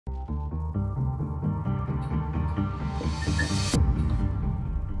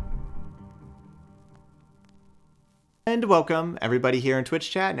And welcome everybody here in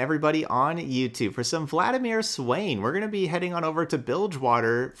Twitch chat and everybody on YouTube for some Vladimir Swain. We're going to be heading on over to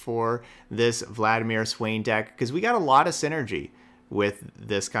Bilgewater for this Vladimir Swain deck because we got a lot of synergy with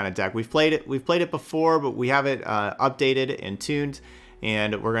this kind of deck. We've played it before, but we have it updated and tuned,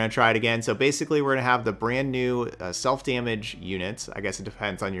 and we're going to try it again. So basically we're going to have the brand new self-damage units. I guess it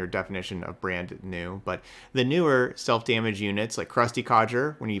depends on your definition of brand new, but the newer self-damage units like Krusty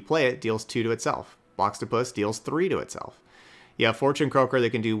Codger, when you play it, deals 2 to itself. Boxtopus deals 3 to itself. You have Fortune Croaker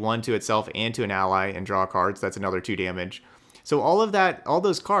that can do 1 to itself and to an ally and draw cards. That's another 2 damage. So all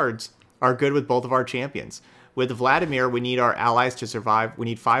those cards are good with both of our champions. With Vladimir, we need our allies to survive. We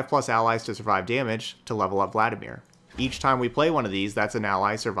need 5+ allies to survive damage to level up Vladimir. Each time we play one of these, that's an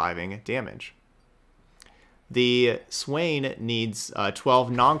ally surviving damage. The Swain needs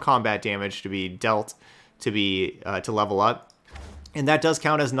 12 non-combat damage to be dealt to level up. And that does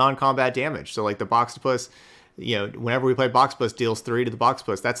count as non-combat damage. So like the Boxtopus, whenever we play Boxtopus, deals 3 to the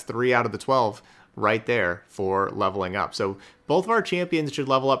Boxtopus. That's 3 out of the 12 right there for leveling up. So both of our champions should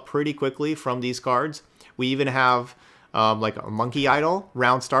level up pretty quickly from these cards. We even have like a Monkey Idol.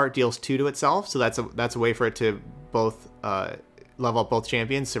 Round start deals 2 to itself. So that's a way for it to both level up both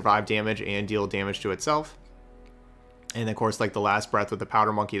champions, survive damage, and deal damage to itself. And of course, like the Last Breath with the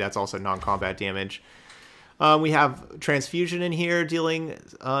Powder Monkey, that's also non-combat damage. We have Transfusion in here dealing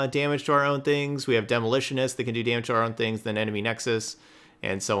damage to our own things. We have Demolitionist that can do damage to our own things, then Enemy Nexus,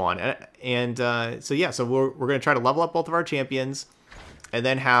 and so on. So we're going to try to level up both of our champions, and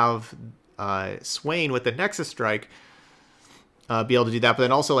then have Swain with the Nexus Strike be able to do that. But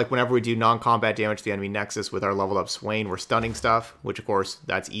then also, like whenever we do non-combat damage to the enemy Nexus with our leveled up Swain, we're stunning stuff, which of course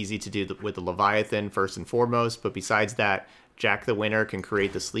that's easy to do with the Leviathan first and foremost. But besides that, Jack the Winner can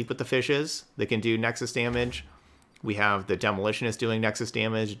create the Sleep with the Fishes that can do Nexus damage. We have the Demolitionist doing Nexus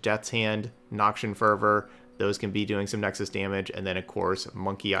damage, Death's Hand, Noxian Fervor, those can be doing some Nexus damage, and then of course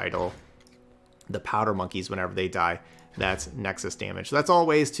Monkey Idol, the Powder Monkeys, whenever they die, that's Nexus damage. So that's all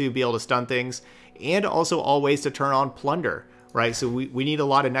ways to be able to stun things, and also all ways to turn on Plunder, right? So we need a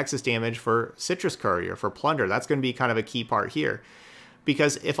lot of Nexus damage for Citrus Courier, for Plunder. That's going to be kind of a key part here.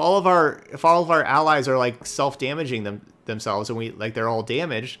 Because if all of our allies are like self-damaging themselves and they're all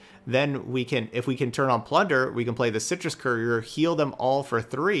damaged, then if we can turn on Plunder, we can play the Citrus Courier, heal them all for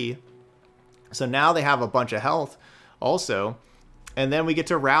 3. So now they have a bunch of health also, and then we get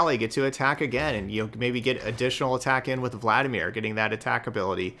to rally, get to attack again, and maybe get additional attack in with Vladimir, getting that attack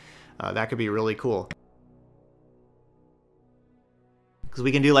ability. That could be really cool. Because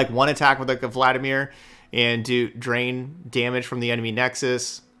we can do like 1 attack with like a Vladimir and drain damage from the enemy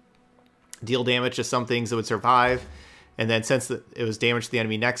Nexus, deal damage to some things that would survive, and then since it was damage to the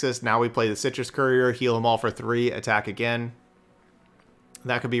enemy Nexus, now we play the Citrus Courier, heal them all for 3, attack again.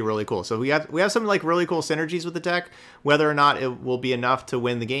 That could be really cool. So we have some like really cool synergies with the deck. Whether or not it will be enough to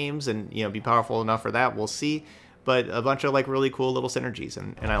win the games and be powerful enough for that, we'll see. But a bunch of like really cool little synergies,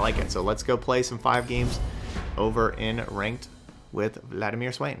 and I like it. So let's go play some 5 games over in ranked with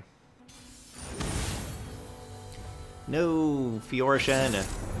Vladimir Swain. No, Fiorashen.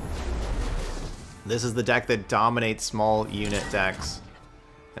 This is the deck that dominates small unit decks,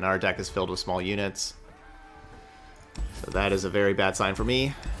 and our deck is filled with small units. So that is a very bad sign for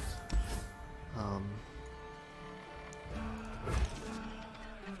me.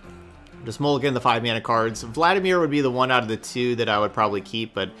 Just mulligan the 5-mana cards. Vladimir would be the one out of the 2 that I would probably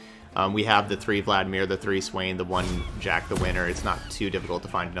keep, but we have the 3 Vladimir, the 3 Swain, the 1 Jack the Winner. It's not too difficult to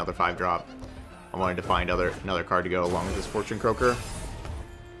find another 5-drop. I wanted to find another card to go along with this Fortune Croaker.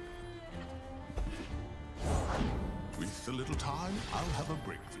 With a little time, I'll have a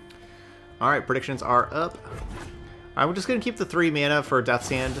breakthrough. Alright, predictions are up. I'm just going to keep the 3 mana for Death's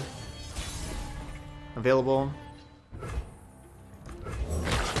Hand available.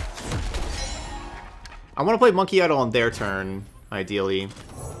 I want to play Monkey Idol on their turn, ideally.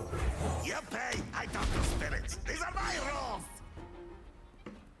 You pay, I talk to spirits. These are my rules.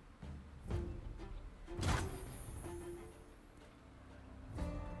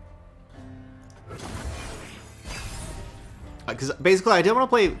 Because basically I did want to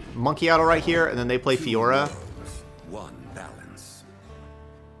play Monkey Idol right here, and then they play Fiora. 1 balance.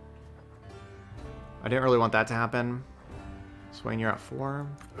 I didn't really want that to happen. Swain, you're at 4.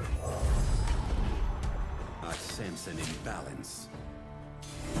 I sense an imbalance.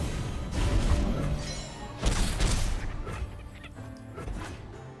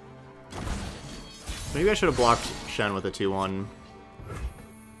 Maybe I should have blocked Shen with a 2-1.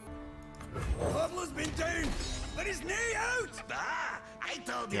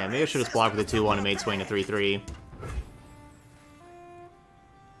 Yeah, maybe I should have just blocked with a 2-1 and made Swain a 3-3.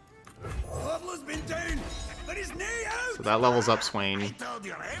 Pablo's been down! There is no out! So that levels up Swain. I told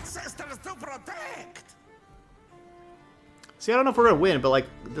your ancestors to protect. See, I don't know if we're gonna win, but like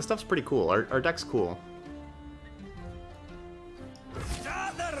this stuff's pretty cool. Our deck's cool.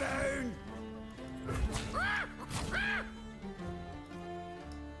 Start the round.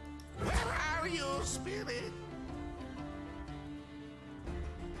 Where are you, spirit?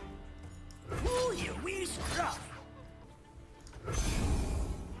 Ooh, you wee scruff.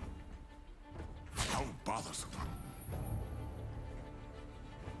 How bothersome.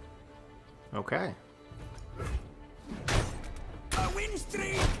 Okay. A win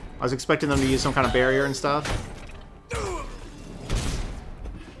streak. I was expecting them to use some kind of barrier and stuff.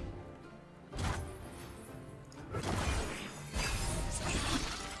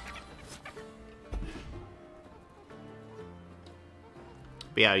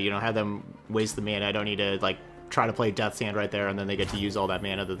 But yeah, you know, have them waste the mana. I don't need to, like, try to play Death's Hand right there, and then they get to use all that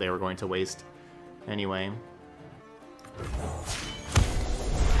mana that they were going to waste anyway.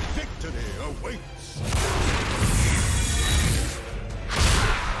 Victory awaits.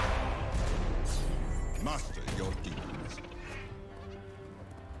 Master your deeds.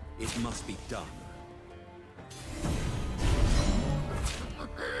 It must be done.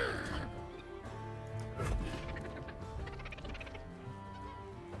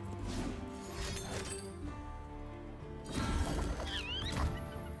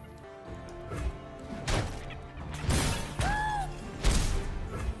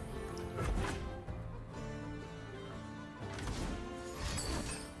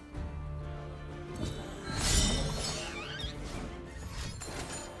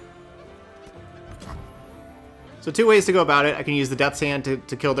 So two ways to go about it. I can use the Death's Hand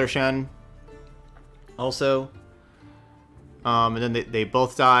to kill their Shen. Also. And then they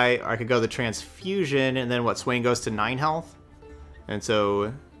both die. Or I could go the Transfusion, and then what? Swain goes to 9 health. And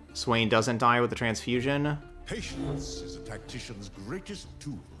so Swain doesn't die with the Transfusion. Patience is a tactician's greatest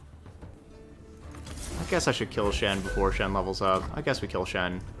tool. I guess I should kill Shen before Shen levels up. I guess we kill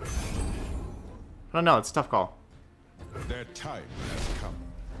Shen. I don't know. It's a tough call. Their time has come.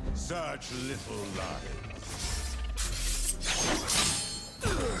 Such little lives.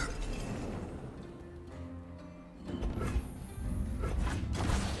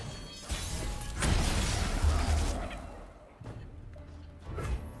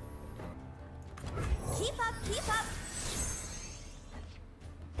 Keep up, keep up.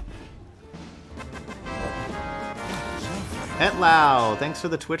 Etlau, thanks for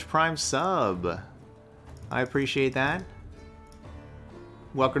the Twitch Prime sub. I appreciate that.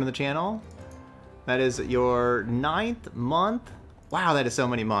 Welcome to the channel. That is your 9th month. Wow, that is so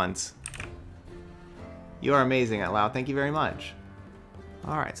many months. You are amazing, Etlau. Thank you very much.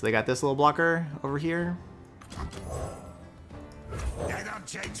 Alright, so they got this little blocker over here. I don't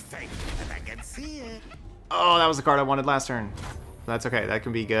change fate, and I can see it. Oh, that was the card I wanted last turn. That's okay, that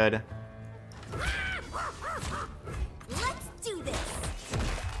can be good. Let's do this.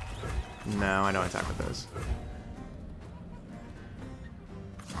 No, I don't attack with those.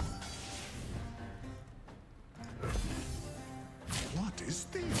 What is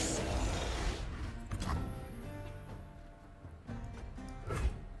this?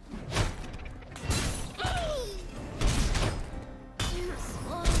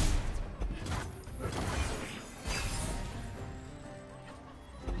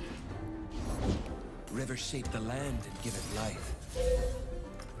 Rivers shape the land and give it life.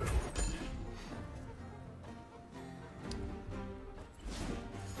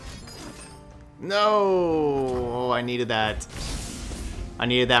 No! Oh, I needed that. I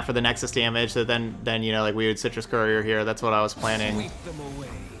needed that for the Nexus damage, so then you know, like we would Citrus Courier here. That's what I was planning. Sweep them away.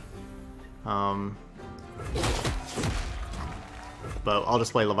 But I'll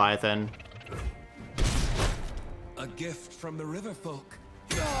just play Leviathan. A gift from the river folk.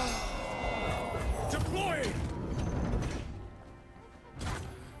 Deploy!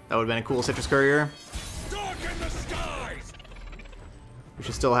 That would have been a cool Citrus Courier. Darken the skies! We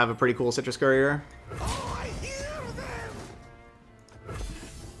should still have a pretty cool Citrus Courier. Oh, I hear them!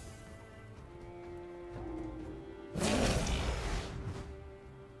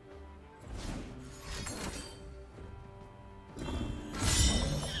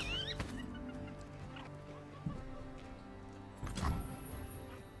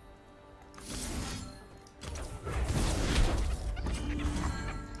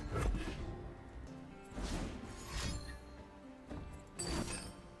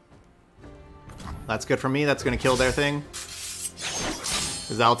 That's good for me. That's going to kill their thing.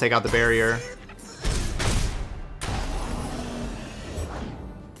 Because that'll take out the barrier.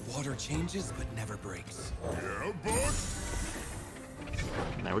 Water changes but never breaks. Yeah, boss.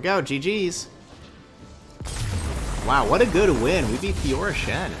 There we go. GG's. Wow, what a good win. We beat Fiora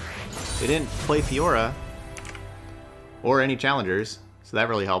Shen. They didn't play Fiora or any challengers, so that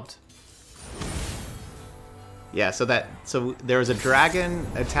really helped. Yeah, so there was a dragon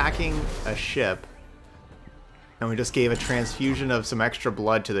attacking a ship, and we just gave a transfusion of some extra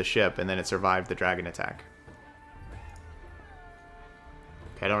blood to the ship, and then it survived the dragon attack.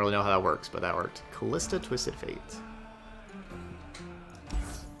 Okay, I don't really know how that works, but that worked. Callista Twisted Fate.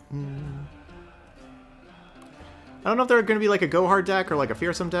 I don't know if they're going to be like a go hard deck or like a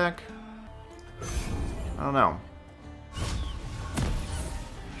fearsome deck. I don't know.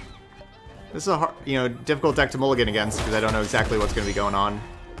 This is a hard, difficult deck to mulligan against because I don't know exactly what's going to be going on.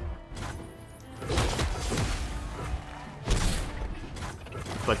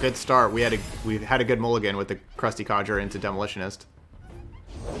 But good start. We had a good mulligan with the Crusty Codger into Demolitionist.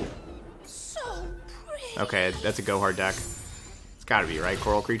 So pretty. Okay, that's a go hard deck. It's got to be, right?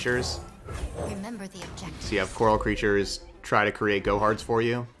 Coral Creatures. Remember the objective. So you have Coral Creatures try to create go hards for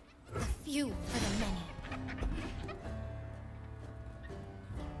you. The few for the many.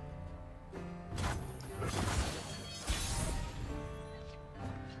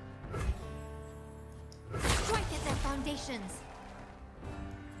 Strike at their foundations.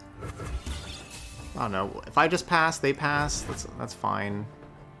 I don't know. If I just pass, they pass. That's fine.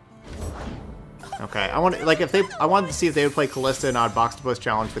 Okay, I wanted to see if they would play Callista and Odd Boxtopus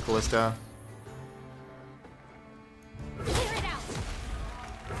challenge the Callista. Clear it out.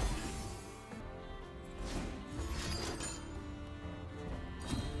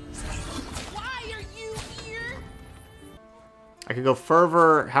 Why are you here? I could go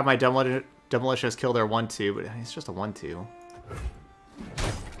Fervor, have my Demolitionist kill their 1/2, but it's just a 1/2.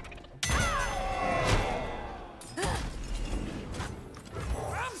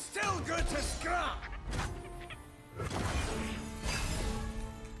 I'm still good to scrap.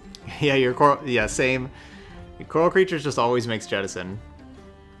 Yeah, same. Your Coral Creatures just always makes Jettison.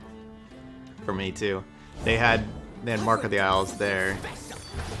 For me too. They had Mark of the Isles there.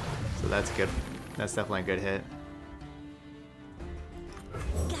 So that's good. That's definitely a good hit.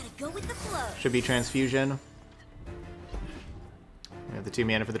 Gotta go with the flow. Should be Transfusion. We have the 2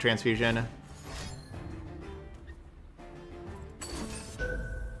 mana for the Transfusion.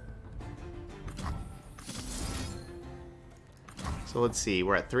 So let's see,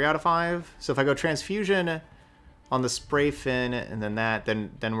 we're at 3 out of 5. So if I go Transfusion on the Spray Fin and then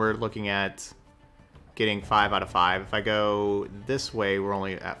then we're looking at getting 5 out of 5. If I go this way, we're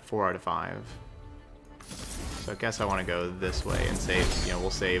only at 4 out of 5. So I guess I want to go this way and save,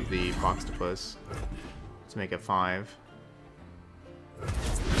 we'll save the Boxtopus to make it 5.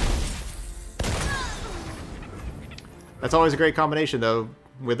 That's always a great combination though,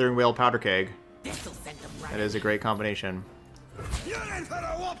 Withering Whale Powder Keg. That is a great combination.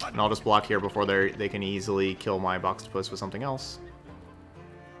 And I'll just block here before they can easily kill my Boxtopus with something else.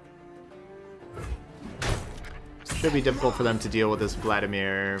 Should be difficult for them to deal with this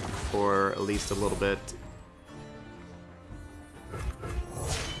Vladimir for at least a little bit.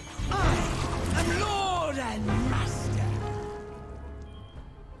 I'm Lord and Master.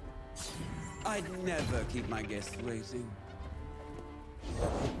 I'd never keep my guests waiting.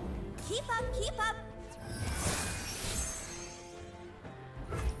 Keep up, keep up.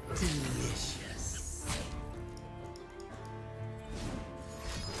 Delicious.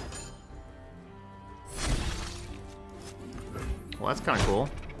 Well, that's kind of cool.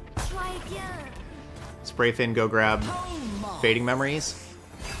 Try again. Spray Fin, go grab Fading Memories.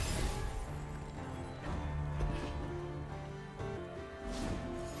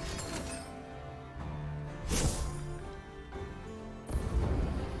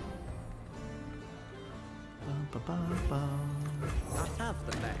 I have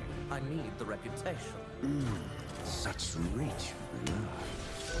the name. I need the reputation. Such rich blood.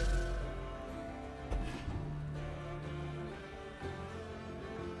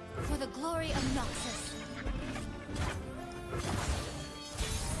 For the glory of Noxus.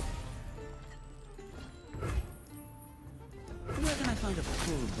 Where can I find a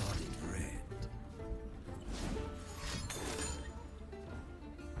full-bodied red?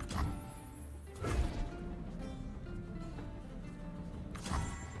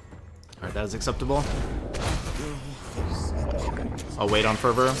 Alright, that is acceptable. I'll wait on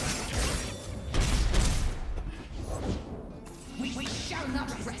Fervor. We shall not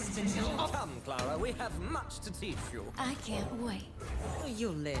rest until... Come, Clara, we have much to teach you. I can't wait.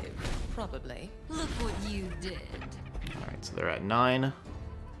 You'll live, probably. Look what you did. Alright, so they're at 9.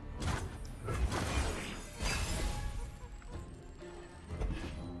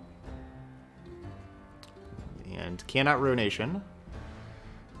 And cannot Ruination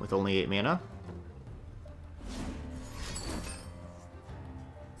with only 8 mana.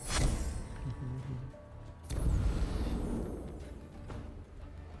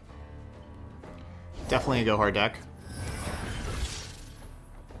 Definitely a go hard deck.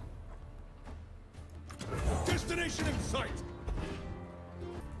 Destination in sight.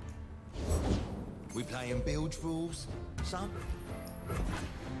 We playing bilge rules, son?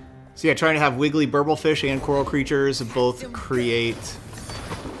 So yeah, trying to have wiggly burblefish and coral creatures both create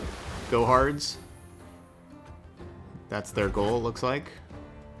go hards. That's their goal, it looks like.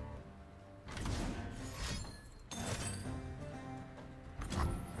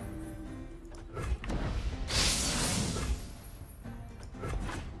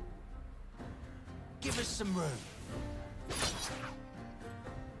 Give us some room.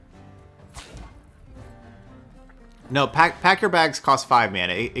 No, pack your bags cost 5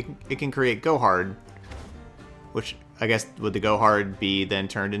 mana. It can create go hard, which I guess would the go hard be then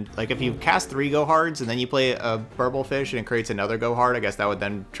turned into, like if you cast 3 go hards and then you play a burblefish and it creates another go hard, I guess that would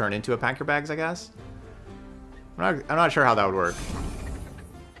then turn into a pack your bags, I guess. I'm not sure how that would work.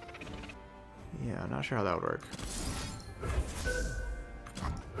 Yeah, I'm not sure how that would work.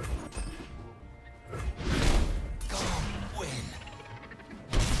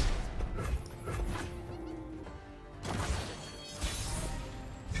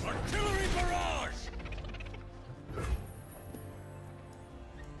 Artillery barrage.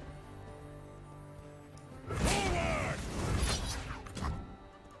 Forward.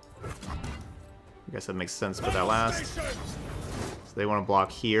 I guess that makes sense for that last. Stations. So they want to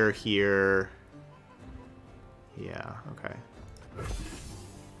block here, here. Yeah, okay.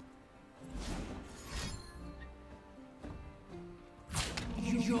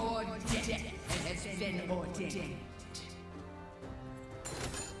 Your death has been ordained.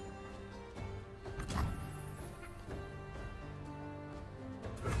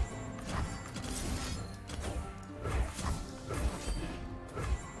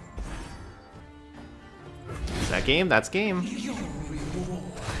 Is that game? That's game.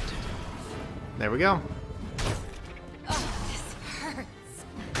 There we go.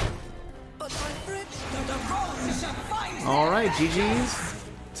 All right, GG's.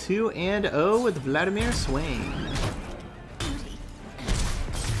 2-0 with Vladimir Swain.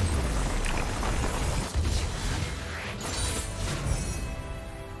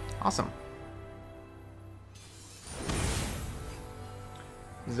 Awesome.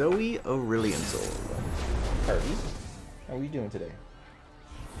 Zoe Aurelian Soul. Harvey, how are you doing today?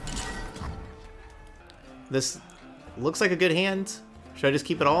 This looks like a good hand. Should I just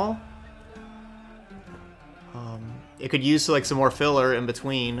keep it all? It could use like some more filler in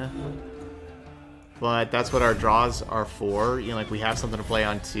between, but that's what our draws are for. You know, like we have something to play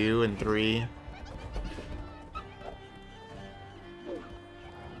on 2 and 3.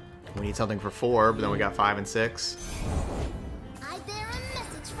 We need something for 4, but then we got 5 and 6. I bear a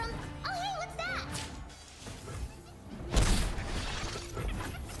message from. Oh, hey, what's that?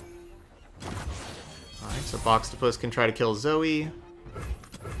 Alright, so Boxtopus can try to kill Zoe.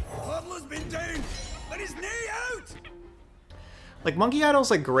 Pablo's been down. Let his knee out. Like, Monkey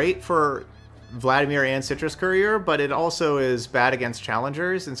Idol's like great for Vladimir and Citrus Courier, but it also is bad against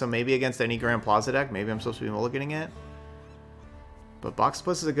challengers, and so maybe against any Grand Plaza deck, maybe I'm supposed to be mulliganing it. But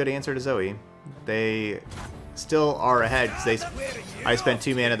Boxtopus is a good answer to Zoe. They still are ahead, because I spent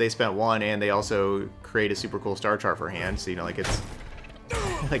 2 mana, they spent 1, and they also create a super cool star chart for hand, so you know, like, it's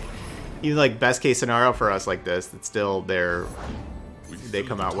like, even like best case scenario for us like this, it's still they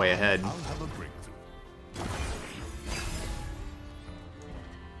come out way ahead. I'll have a breakthrough.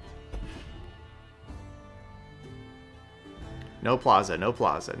 No plaza, no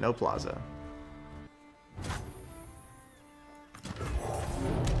plaza, no plaza.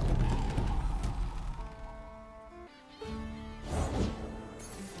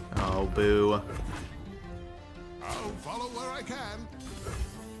 Oh, boo. I'll follow where I can.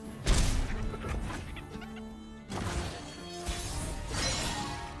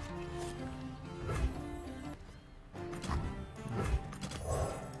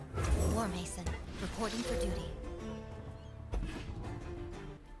 War Mason, reporting for duty.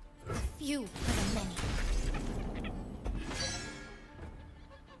 The few for the many.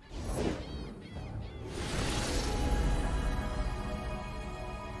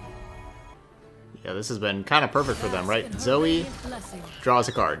 Yeah, this has been kind of perfect for them, right? Zoe draws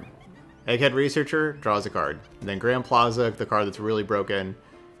a card. Egghead Researcher draws a card. And then Grand Plaza, the card that's really broken.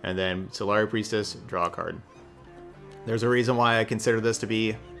 And then Solari Priestess, draw a card. There's a reason why I consider this to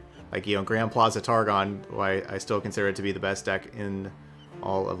be, like, you know, Grand Plaza Targon, why I still consider it to be the best deck in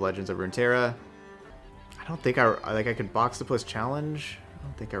all of Legends of Runeterra. I don't think I could Boxtopus challenge. I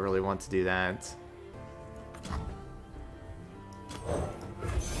don't think I really want to do that.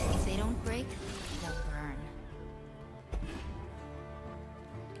 If they don't break, they'll burn.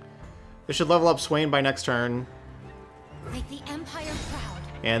 This should level up Swain by next turn. Make the Empire proud.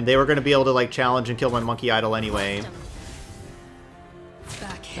 And they were going to be able to, like, challenge and kill my Monkey Idol anyway.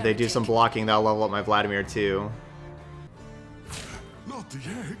 If they do some blocking, that'll level up my Vladimir, too. Not the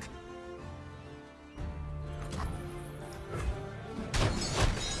egg.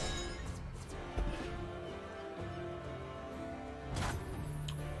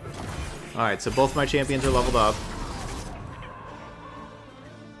 Alright, so both my champions are leveled up.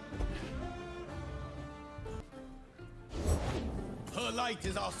 Her light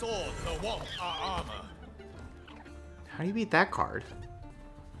is our sword, her warmth our armor. How do you beat that card?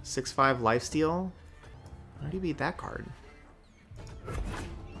 6/5 lifesteal? How do you beat that card?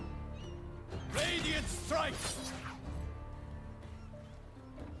 Radiant strikes.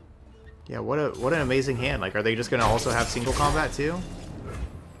 Yeah, what an amazing hand. Like, are they just gonna also have single combat too?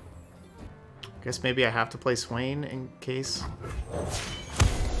 Guess maybe I have to play Swain in case.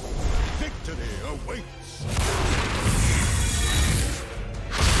 Victory awaits.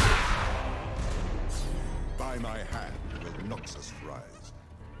 By my hand will Noxus rise.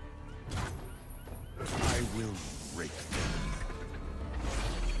 I will break them.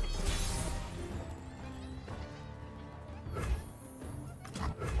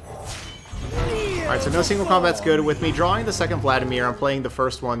 Alright, so no single combat's good. With me drawing the second Vladimir, I'm playing the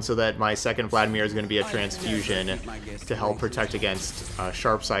first one so that my second Vladimir is going to be a transfusion to help protect against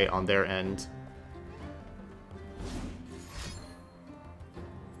Sharp Sight on their end.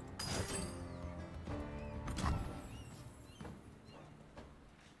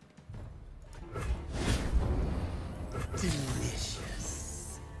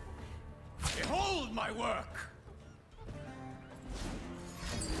 Delicious. Behold my work.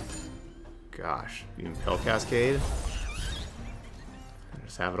 Gosh, even Pill Cascade.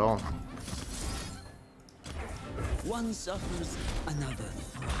 Just have it all. One suffers, another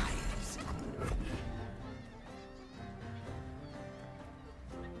thrives.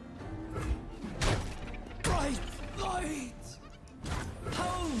 Bright light.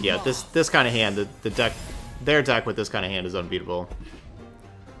 Yeah, this kind of hand, the deck, their deck with this kind of hand is unbeatable.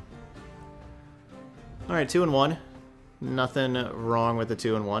 All right, 2-1. Nothing wrong with the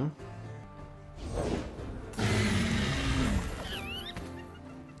 2-1.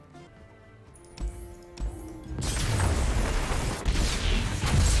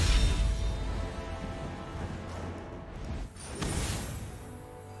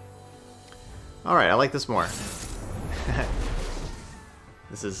 Alright, I like this more.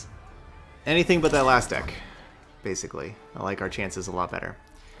 This is anything but that last deck, basically. I like our chances a lot better.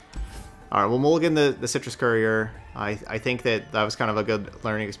 Alright, we'll mulligan the Citrus Courier. I think that was kind of a good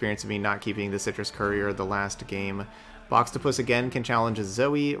learning experience of me not keeping the Citrus Courier the last game. Boxtopus again can challenge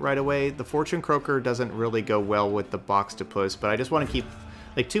Zoe right away. The Fortune Croaker doesn't really go well with the Boxtopus, but I just want to keep...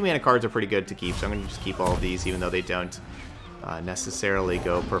 Like, 2 mana cards are pretty good to keep, so I'm going to just keep all of these, even though they don't necessarily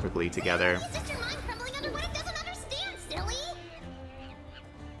go perfectly together. It's just your mind crumbling under what it doesn't understand, silly!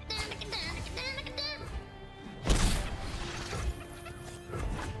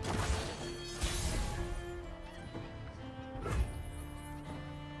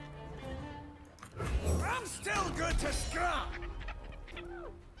 I'm still good to scrap.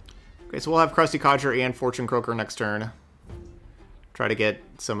 Okay, so we'll have Krusty Codger and Fortune Croaker next turn. Try to get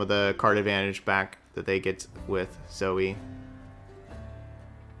some of the card advantage back that they get with Zoe.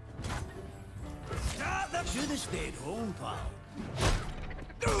 Should have stayed home, pal.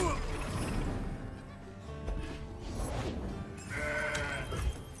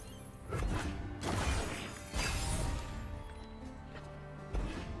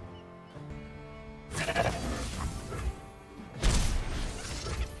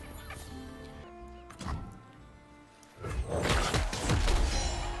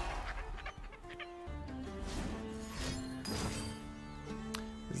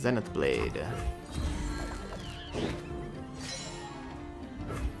 Zenith Blade.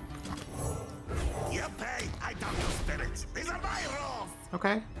 You pay, I dump your spirits. These are my rules.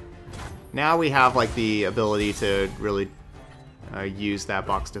 Okay. Now we have like the ability to really use that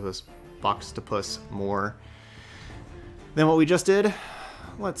Boxtopus more than what we just did.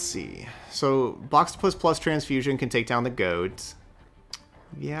 Let's see. So Boxtopus plus Transfusion can take down the Goat.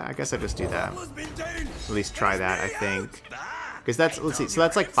 Yeah, I guess I just do that. At least try that, I think. Because that's, let's see, so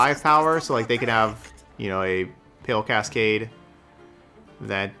that's like 5 power, so like they could have, you know, a Pale Cascade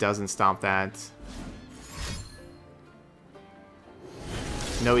that doesn't stop that.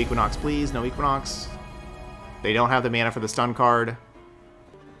 No Equinox, please. No Equinox. They don't have the mana for the stun card.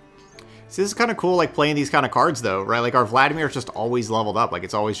 So this is kind of cool, like, playing these kind of cards, though, right? Like, our Vladimir is just always leveled up. Like,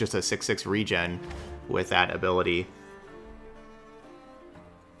 it's always just a 6/6 regen with that ability.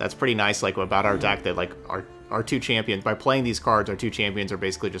 that's pretty nice, like, about our deck, that, like, our two champions, by playing these cards, our two champions are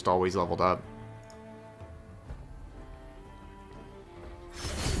basically just always leveled up.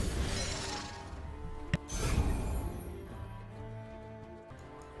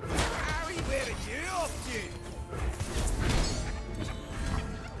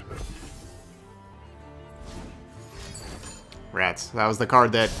 Rats. That was the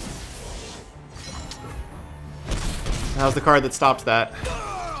card that... That was the card that stopped that.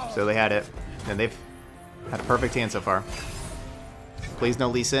 So they had it. And they've had a perfect hand so far. Please no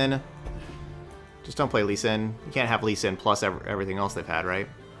Lee Sin. Just don't play Lee Sin. You can't have Lee Sin plus everything else they've had, right?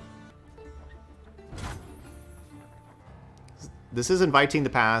 This is inviting the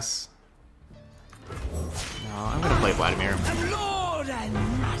pass. No, I'm gonna play Vladimir. Lord and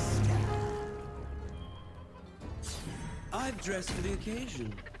Master. I've dressed for the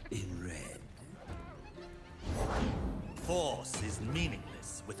occasion in red. Force is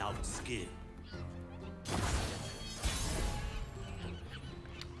meaningless without skill.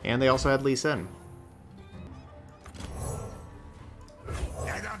 And they also had Lee Sin.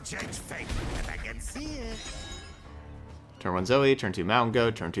 I don't change fate, but I can see it. Turn 1 Zoe, turn 2 Mountain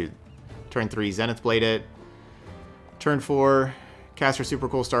Goat, turn 3 Zenith Blade it. Turn 4 Caster Super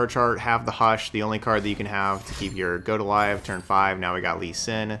Cool Star Chart, have the Hush, the only card that you can have to keep your goat alive. Turn 5, now we got Lee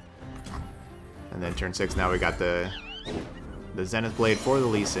Sin. And then turn 6, now we got the Zenith Blade for the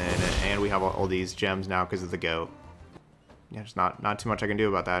Lee Sin, and we have all these gems now because of the goat. Yeah, there's not too much I can do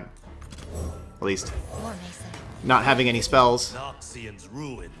about that. At least not having any spells. Noxians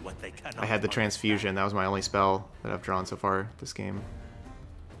ruin what they cannot. I had the Transfusion, that was my only spell that I've drawn so far this game.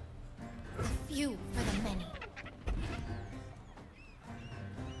 The few for the many.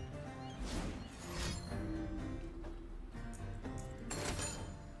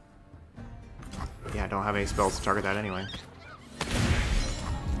 Yeah, I don't have any spells to target that anyway.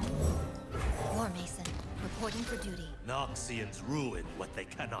 War Mason, reporting for duty. Noxians ruin what they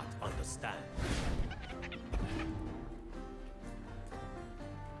cannot understand.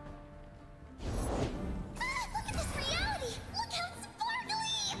 Look at this reality! Look how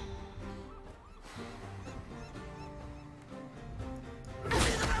sparkly!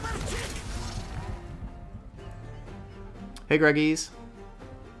 Hey, Greggies.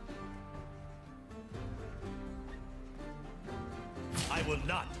 I will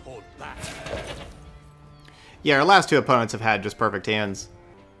not hold back. Yeah, our last two opponents have had just perfect hands.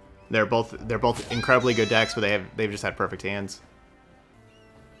 They're both incredibly good decks, but they've just had perfect hands.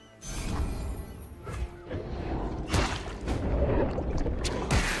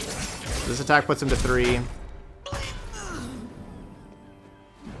 This attack puts him to 3.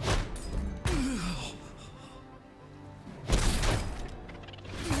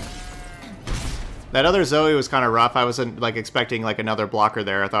 That other Zoe was kind of rough. I wasn't like expecting like another blocker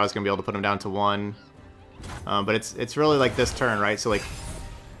there. I thought I was gonna be able to put him down to 1. But it's really like this turn, right? So like,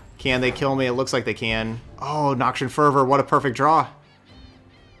 can they kill me? It looks like they can. Oh, Noxian Fervor! What a perfect draw.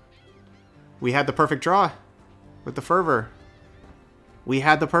 We had the perfect draw with the Fervor. We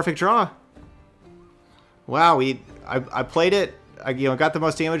had the perfect draw. Wow, I played it. I got the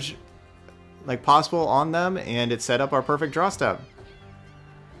most damage like possible on them, and it set up our perfect draw step.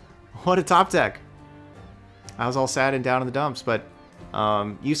 What a top deck. I was all sad and down in the dumps, but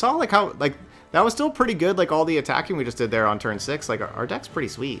you saw like how like that was still pretty good. Like all the attacking we just did there on turn 6. Like our deck's pretty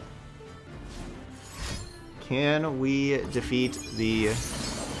sweet. Can we defeat the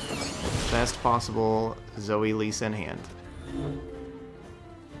best possible Zoe Lee Sin hand?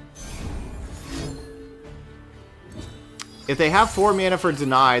 If they have 4 mana for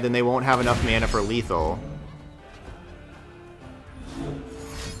Deny, then they won't have enough mana for Lethal.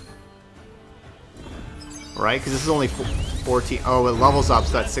 Right? Because this is only 14. Oh, it levels up,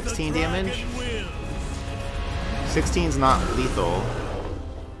 so that's 16 damage. 16's not lethal.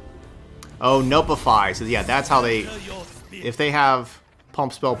 Oh, Nopeify. So yeah, that's how they... If they have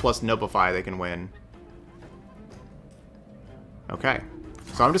Pump Spell plus Nopeify, they can win. Okay.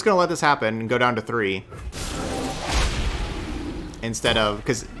 So I'm just going to let this happen and go down to 3. Instead of...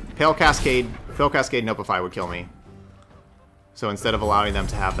 Because Pale Cascade Nopeify would kill me. So instead of allowing them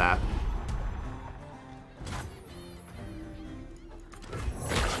to have that...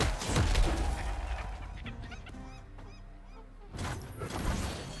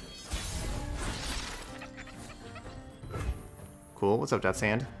 Cool. What's up, Death's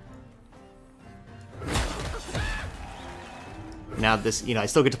Hand? Now this, I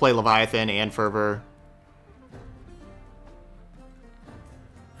still get to play Leviathan and Fervor.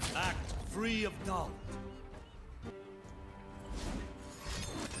 Act free of doubt.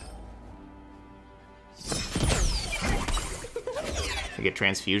 I get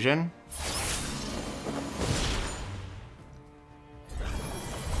transfusion.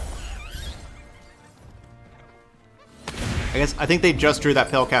 I think they just drew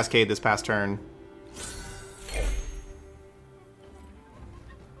that Pale Cascade this past turn.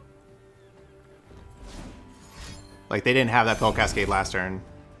 Like, they didn't have that Pale Cascade last turn.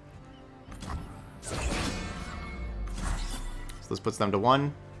 So this puts them to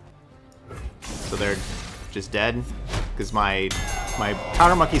 1. So they're just dead. Because my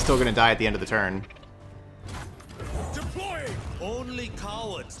Powder Monkey's still going to die at the end of the turn. Deploying! Only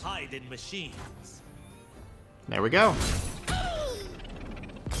cowards hide in machines. There we go.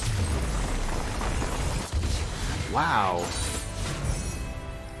 Wow.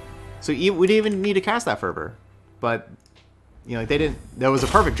 So we didn't even need to cast that Fervor. But, you know, they didn't... That was a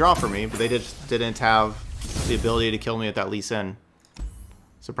perfect draw for me, but they just didn't have the ability to kill me with that Lee Sin.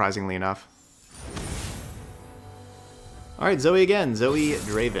 Surprisingly enough. Alright, Zoe again. Zoe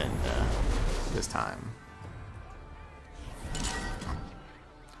Draven this time.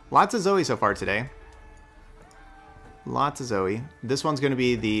 Lots of Zoe so far today. Lots of Zoe. This one's going to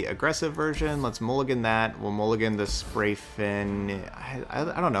be the aggressive version. Let's mulligan that. We'll mulligan the Spray Fin. I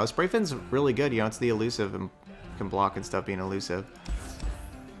don't know. Spray Fin's really good. You know, it's the elusive and can block and stuff being elusive.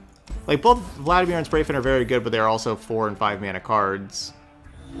 Like, both Vladimir and Spray Fin are very good, but they're also 4 and 5 mana cards.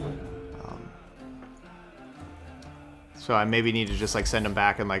 So I maybe need to just, like, send them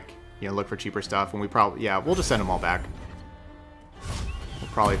back and, like, you know, look for cheaper stuff. And we probably... Yeah, we'll just send them all back. We'll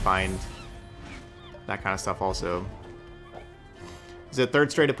probably find that kind of stuff also. Is it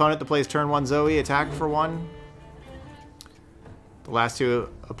third straight opponent that plays turn 1 Zoe, attack for 1? The last 2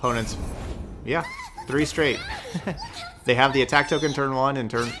 opponents, yeah, 3 straight. They have the attack token turn 1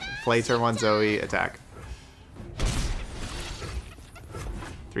 and play turn 1 Zoe, attack.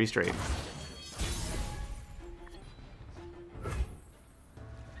 3 straight.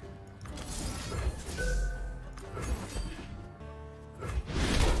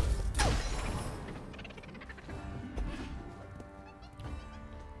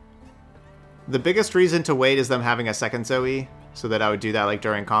 The biggest reason to wait is them having a second Zoe, so that I would do that like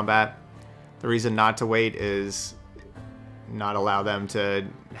during combat. The reason not to wait is not allow them to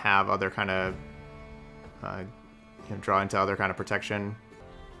have other kind of, you know, draw into other kind of protection.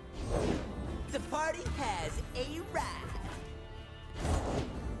 The party has a ride.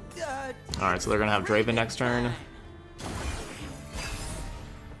 Alright, so they're going to have Draven next turn.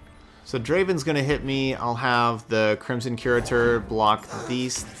 So Draven's going to hit me. I'll have the Crimson Curator block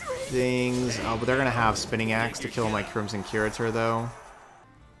these things. Oh, but they're going to have Spinning Axe to kill my Crimson Curator, though.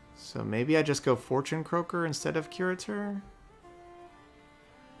 So maybe I just go Fortune Croaker instead of Curator.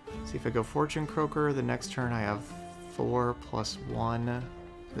 See if I go Fortune Croaker, the next turn I have 4 plus 1.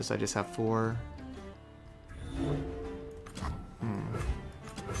 This I just have 4.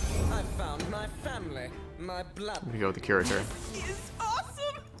 I found my family, my blood. We go with the Curator. Is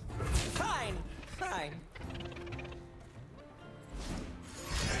awesome. Fine, fine.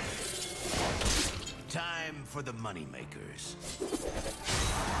 Time for the moneymakers.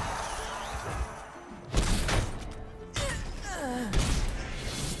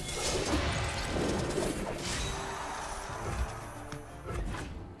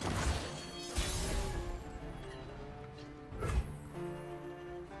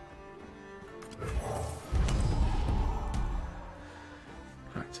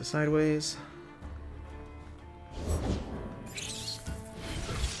 Alright, so sideways.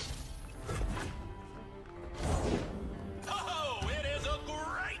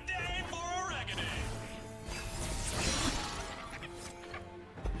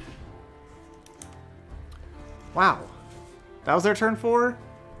 Wow. That was their turn 4?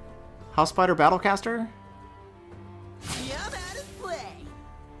 House Spider Battlecaster? You're out of play.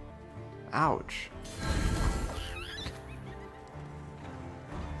 Ouch.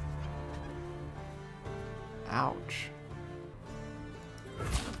 Ouch.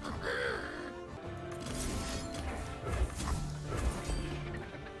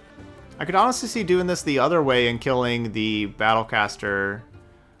 I could honestly see doing this the other way and killing the Battlecaster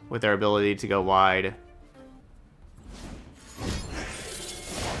with their ability to go wide.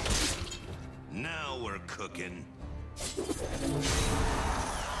 Now we're cooking.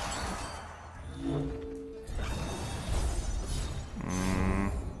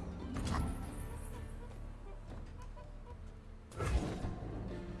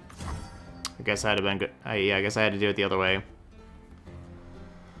 I guess I'd have been good. Yeah, I guess I had to do it the other way.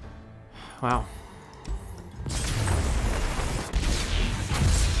 Wow.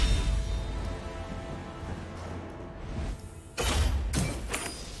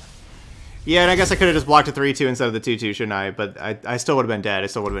 Yeah, and I guess I could have just blocked a 3-2 instead of the 2-2, shouldn't I? But I still would have been dead. I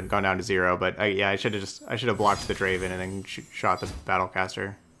still would have been gone down to 0. But yeah, I should have blocked the Draven and then shot the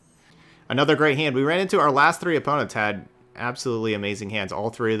Battlecaster. Another great hand. We ran into our last 3 opponents had absolutely amazing hands.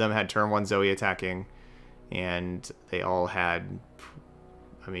 All 3 of them had turn 1 Zoe attacking, and they all had,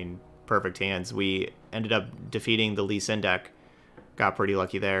 I mean, perfect hands. We ended up defeating the Lee Sin deck. Got pretty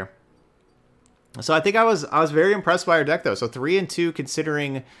lucky there. So I think I was very impressed by our deck though. So 3-2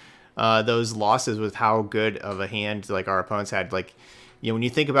 considering those losses with how good of a hand like our opponents had. Like, you know, when you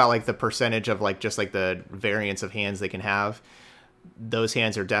think about like the percentage of like just like the variance of hands they can have, those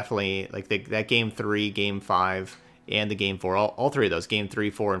hands are definitely like that game 3, game 5, and the game 4. All 3 of those, game 3,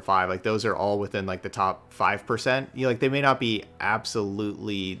 4, and 5, like those are all within like the top 5%. You know, like they may not be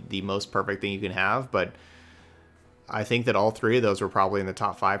absolutely the most perfect thing you can have, but I think that all 3 of those were probably in the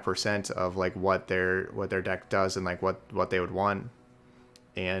top 5% of like what their deck does and like what they would want.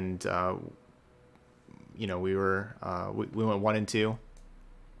 And you know, we went 1-2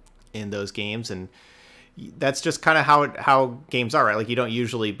 in those games, and that's just kind of how games are, right? Like you don't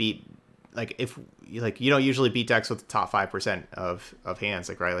usually beat you don't usually beat decks with the top 5% of hands,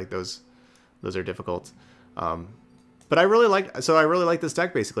 like, right? Like those are difficult. But I really like this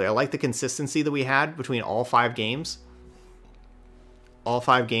deck basically. I like the consistency that we had between all 5 games. All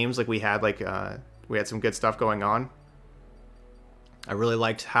 5 games, like we had some good stuff going on. I really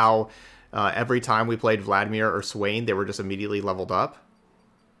liked how every time we played Vladimir or Swain, they were just immediately leveled up.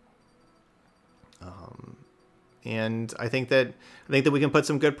 And I think that we can put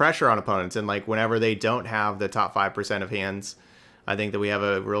some good pressure on opponents, and like whenever they don't have the top 5% of hands, I think that we have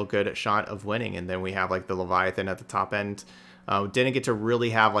a real good shot of winning. And then we have like the Leviathan at the top end. Didn't get to really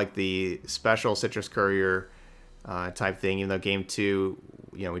have like the special Citrus Courier type thing, even though game 2,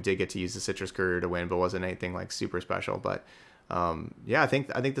 you know, we did get to use the Citrus Courier to win, but wasn't anything like super special. But yeah, I think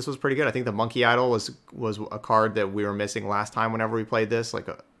this was pretty good. I think the Monkey Idol was a card that we were missing last time whenever we played this,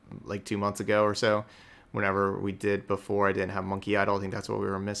 like 2 months ago or so. Whenever we did before, I didn't have Monkey Idol. I think that's what we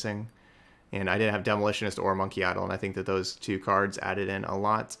were missing. And I didn't have Demolitionist or Monkey Idol, and I think that those 2 cards added in a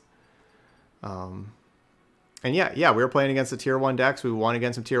lot. And yeah, we were playing against the tier 1 decks. We won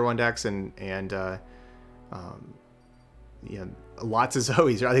against some tier 1 decks, and you know, lots of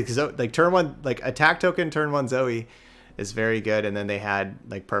Zoes. I think like turn 1, like attack token turn 1 Zoe is very good, and then they had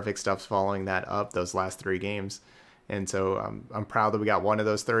like perfect stuff following that up those last 3 games. And so I'm proud that we got one of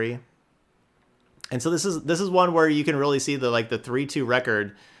those 3. And so this is one where you can really see the 3-2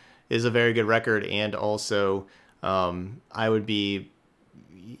 record is a very good record, and also I would be,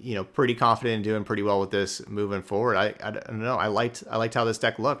 you know, pretty confident in doing pretty well with this moving forward. I don't know. I liked how this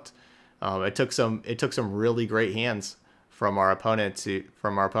deck looked. It took some really great hands from our opponents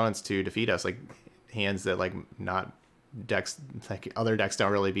to defeat us, like hands that like not decks like other decks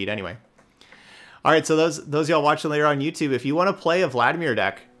don't really beat anyway. All right, so those y'all watching later on YouTube, if you want to play a Vladimir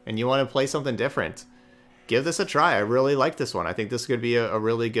deck and you want to play something different, give this a try. I really like this one. I think this could be a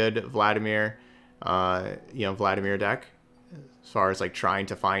really good Vladimir, Vladimir deck. As far as like trying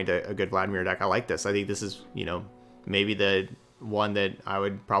to find a good Vladimir deck, I like this. I think this is, you know, maybe the one that I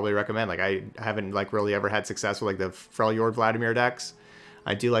would probably recommend. Like I haven't like really ever had success with like the Freljord Vladimir decks.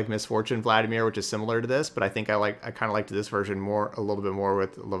 I do like Misfortune Vladimir, which is similar to this, but I think I kind of liked this version a little bit more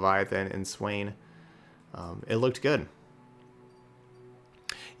with Leviathan and Swain. It looked good.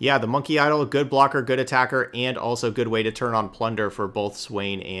 Yeah, the Monkey Idol, good blocker, good attacker, and also good way to turn on Plunder for both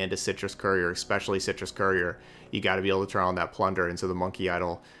Swain and a Citrus Courier, especially Citrus Courier. You got to be able to turn on that Plunder, and so the Monkey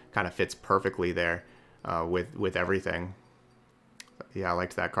Idol kind of fits perfectly there with everything. Yeah, I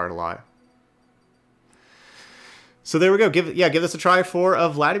liked that card a lot. So there we go. Give this a try for a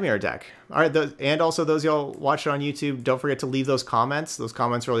Vladimir deck. All right, and also those y'all watching on YouTube, don't forget to leave those comments. Those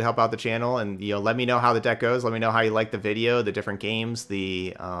comments really help out the channel, and let me know how the deck goes. Let me know how you like the video, the different games,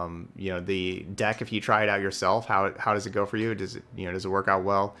 the the deck if you try it out yourself. How does it go for you? Does it work out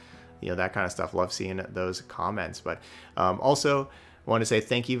well? That kind of stuff. Love seeing those comments. But also want to say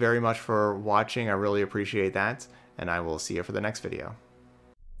thank you very much for watching. I really appreciate that, and I will see you for the next video.